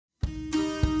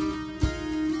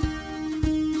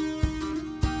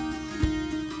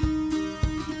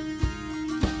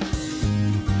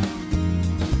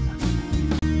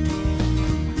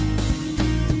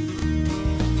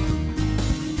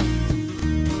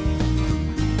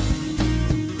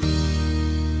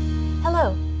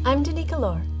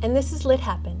and this is Lit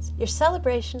Happens, your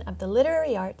celebration of the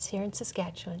literary arts here in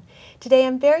Saskatchewan. Today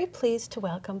I'm very pleased to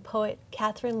welcome poet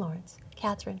Katherine Lawrence.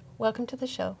 Katherine, welcome to the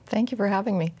show. Thank you for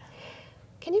having me.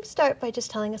 Can you start by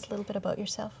just telling us a little bit about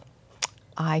yourself?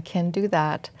 I can do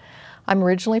that. I'm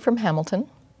originally from Hamilton,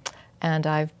 and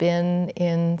I've been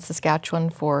in Saskatchewan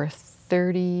for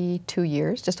 32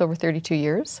 years, just over 32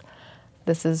 years.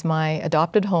 This is my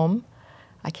adopted home.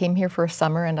 I came here for a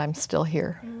summer and I'm still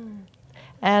here.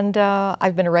 And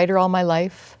I've been a writer all my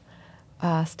life,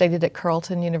 studied at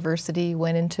Carleton University,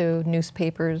 went into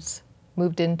newspapers,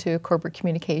 moved into corporate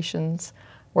communications,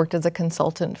 worked as a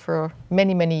consultant for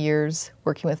many, many years,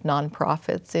 working with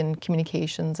nonprofits in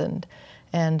communications and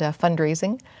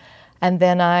fundraising. And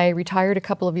then I retired a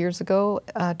couple of years ago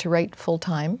to write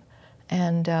full-time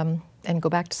and go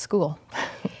back to school.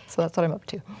 So that's what I'm up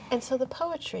to. And so the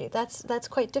poetry, that's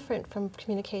quite different from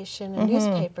communication and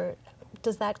newspaper.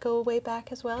 Does that go way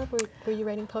back as well? Were you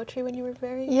writing poetry when you were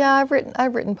very young? Yeah, I've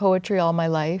written poetry all my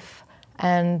life,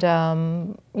 and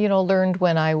you know, learned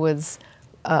when I was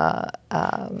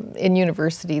in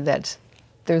university that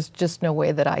there's just no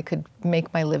way that I could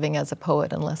make my living as a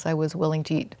poet unless I was willing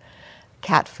to eat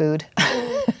cat food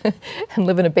and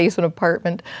live in a basement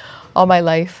apartment all my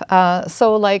life.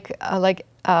 So like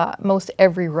most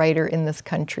every writer in this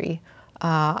country,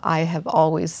 I have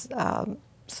always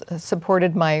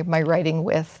supported my writing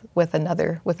with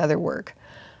other work.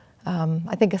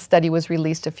 I think a study was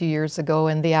released a few years ago,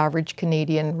 and the average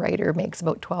Canadian writer makes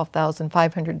about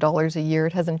 $12,500 a year.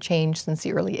 It hasn't changed since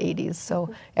the early 80s,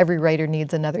 so every writer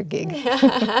needs another gig.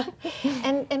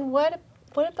 And what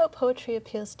about poetry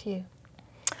appeals to you?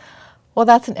 Well,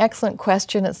 that's an excellent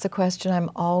question. It's the question I'm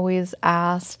always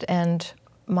asked, and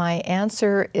my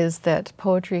answer is that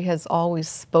poetry has always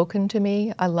spoken to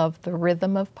me. I love the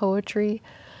rhythm of poetry.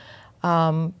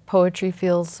 Poetry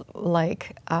feels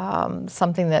like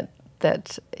something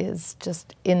that is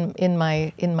just in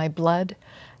my blood.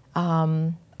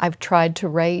 I've tried to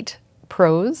write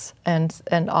prose and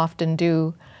often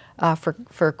do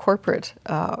for corporate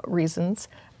reasons,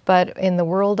 but in the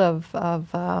world of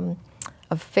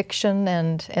fiction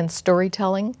and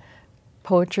storytelling,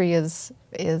 poetry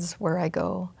is where I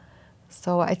go.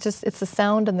 So it's the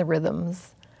sound and the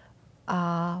rhythms,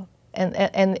 and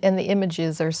the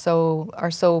images are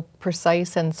so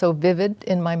precise and so vivid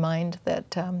in my mind that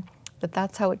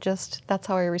that's how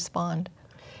I respond.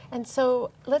 And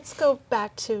so let's go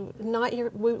back to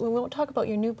we won't talk about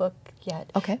your new book yet.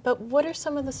 Okay. But what are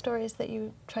some of the stories that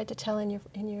you tried to tell in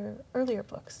your earlier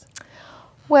books?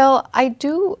 Well, I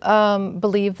do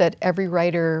believe that every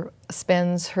writer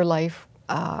spends her life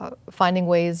finding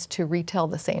ways to retell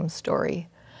the same story.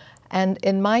 And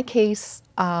in my case,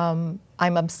 I'm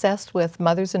obsessed with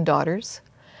mothers and daughters,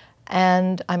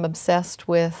 and I'm obsessed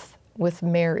with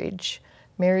marriage,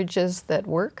 marriages that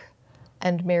work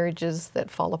and marriages that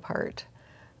fall apart.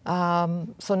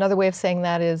 So another way of saying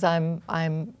that is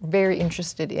I'm very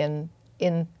interested in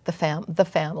the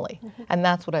family, and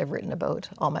that's what I've written about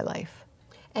all my life.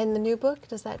 And the new book,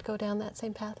 does that go down that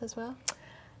same path as well?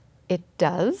 It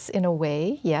does, in a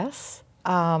way, yes.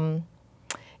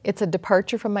 It's a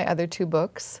departure from my other two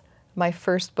books. My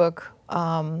first book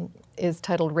is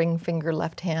titled Ring Finger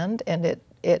Left Hand, and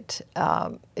it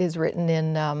is written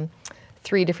in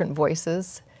 3 different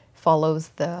voices, follows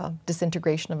the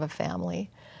disintegration of a family.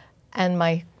 And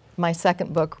my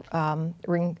second book,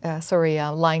 Lying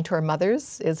to Our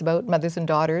Mothers, is about mothers and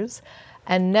daughters.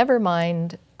 And never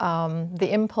mind, the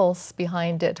impulse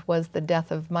behind it was the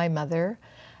death of my mother,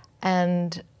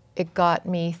 and it got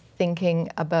me thinking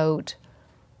about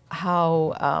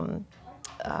how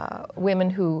women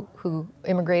who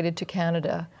immigrated to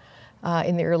Canada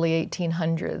in the early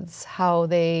 1800s, how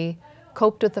they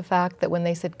coped with the fact that when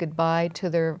they said goodbye to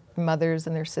their mothers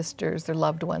and their sisters, their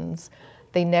loved ones,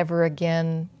 they never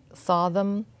again saw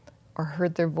them or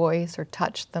heard their voice or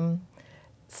touched them,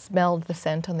 smelled the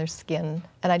scent on their skin.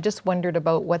 And I just wondered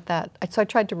about so I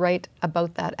tried to write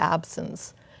about that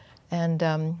absence, and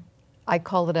I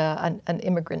call it an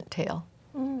immigrant tale.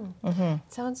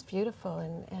 Sounds beautiful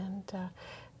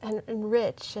and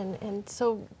rich. And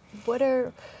so, what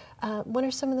are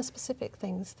some of the specific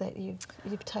things that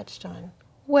you've touched on?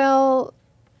 Well,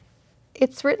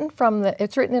 it's written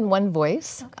in one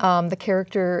voice. Okay. The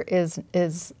character is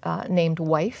named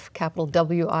Wife, capital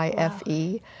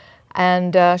W-I-F-E. Wow.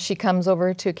 And she comes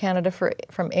over to Canada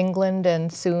from England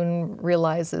and soon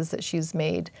realizes that she's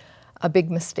made a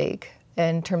big mistake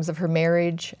in terms of her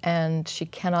marriage, and she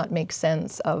cannot make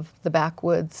sense of the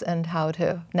backwoods and how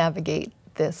to navigate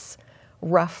this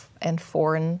rough and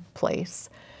foreign place.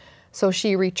 So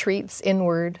she retreats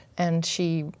inward, and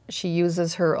she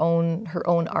uses her own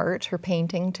art, her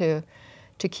painting, to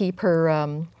keep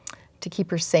her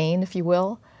sane, if you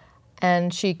will.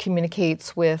 And she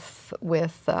communicates with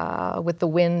the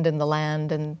wind and the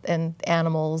land and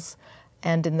animals,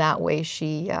 and in that way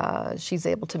she's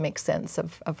able to make sense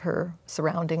of her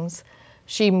surroundings.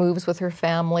 She moves with her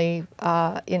family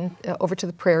over to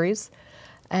the prairies,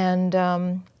 and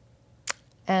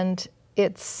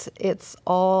it's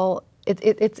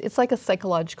like a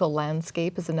psychological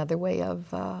landscape is another way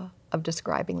of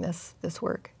describing this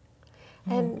work.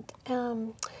 And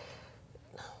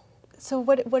so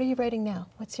what are you writing now?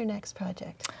 What's your next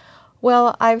project?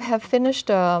 Well, I have finished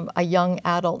a young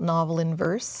adult novel in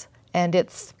verse, and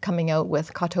it's coming out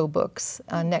with Coteau Books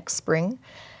next spring.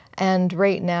 And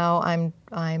right now I'm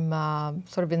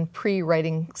sort of in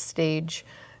pre-writing stage,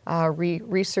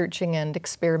 researching and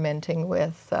experimenting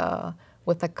with a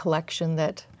collection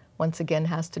that once again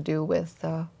has to do with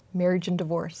marriage and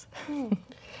divorce.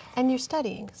 And you're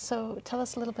studying, so tell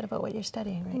us a little bit about what you're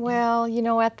studying right now. Well, you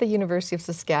know, at the University of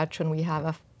Saskatchewan we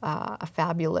have a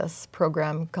fabulous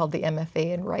program called the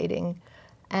MFA in Writing,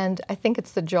 and I think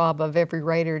it's the job of every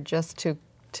writer just to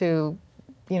you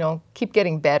know, keep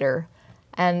getting better.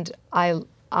 And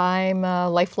I'm a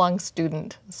lifelong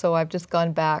student, so I've just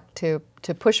gone back to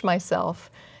push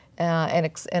myself and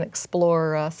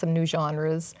explore some new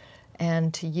genres,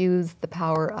 and to use the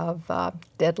power of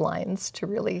deadlines to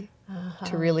really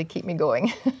keep me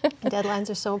going. Deadlines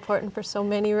are so important for so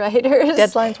many writers.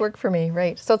 Deadlines work for me,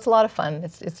 right? So it's a lot of fun.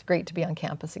 It's great to be on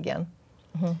campus again.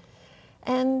 Mm-hmm.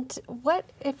 And what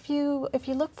if you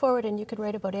look forward and you could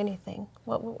write about anything?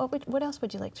 What else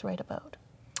would you like to write about?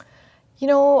 You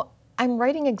know, I'm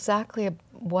writing exactly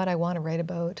what I want to write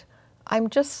about. I'm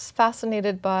just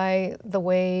fascinated by the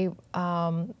way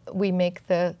we make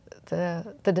the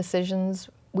decisions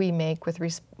we make with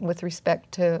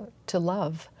respect to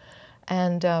love,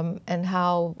 and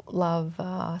how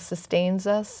love sustains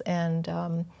us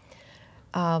and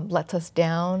lets us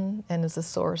down, and is a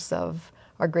source of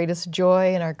our greatest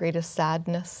joy and our greatest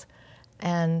sadness.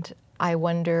 And I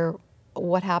wonder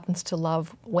what happens to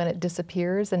love when it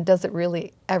disappears, and does it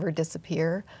really ever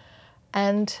disappear?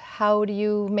 And how do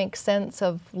you make sense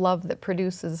of love that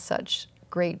produces such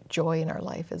great joy in our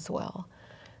life as well?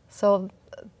 So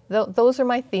those are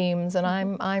my themes, and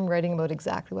I'm writing about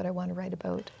exactly what I want to write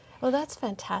about. Well, that's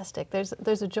fantastic.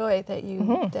 There's a joy that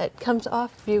you that comes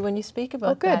off of you when you speak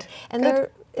about that. And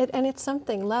and it's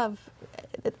something, love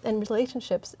and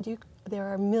relationships. There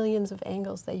are millions of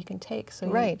angles that you can take, so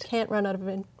you can't run out of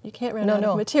material.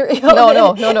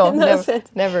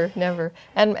 Never.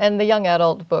 And the young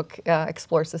adult book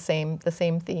explores the same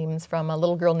themes, from a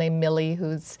little girl named Millie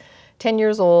who's 10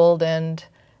 years old, and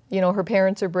you know, her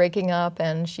parents are breaking up,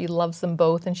 and she loves them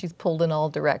both, and she's pulled in all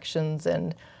directions,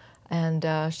 and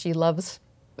she loves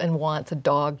and wants a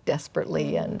dog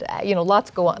desperately, and you know,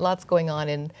 lots going on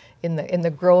in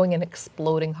the growing and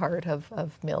exploding heart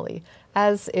of Millie,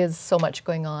 as is so much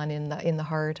going on in the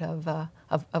heart of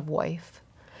wife.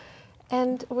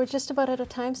 And we're just about out of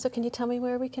time, so can you tell me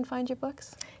where we can find your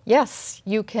books? Yes,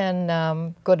 you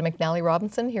can go to McNally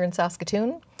Robinson here in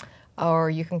Saskatoon, or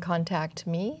you can contact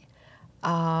me.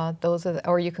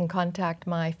 Or you can contact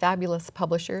my fabulous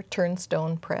publisher,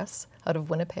 Turnstone Press, out of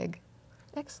Winnipeg.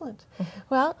 Excellent.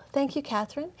 Well, thank you,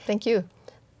 Katherine. Thank you.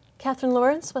 Katherine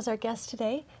Lawrence was our guest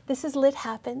today. This is Lit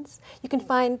Happens. You can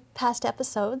find past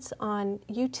episodes on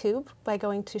YouTube by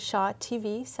going to Shaw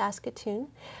TV Saskatoon.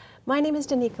 My name is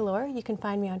Danica Lorer. You can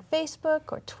find me on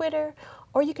Facebook or Twitter,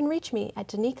 or you can reach me at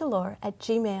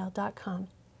danicalorer@gmail.com.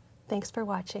 Thanks for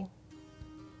watching.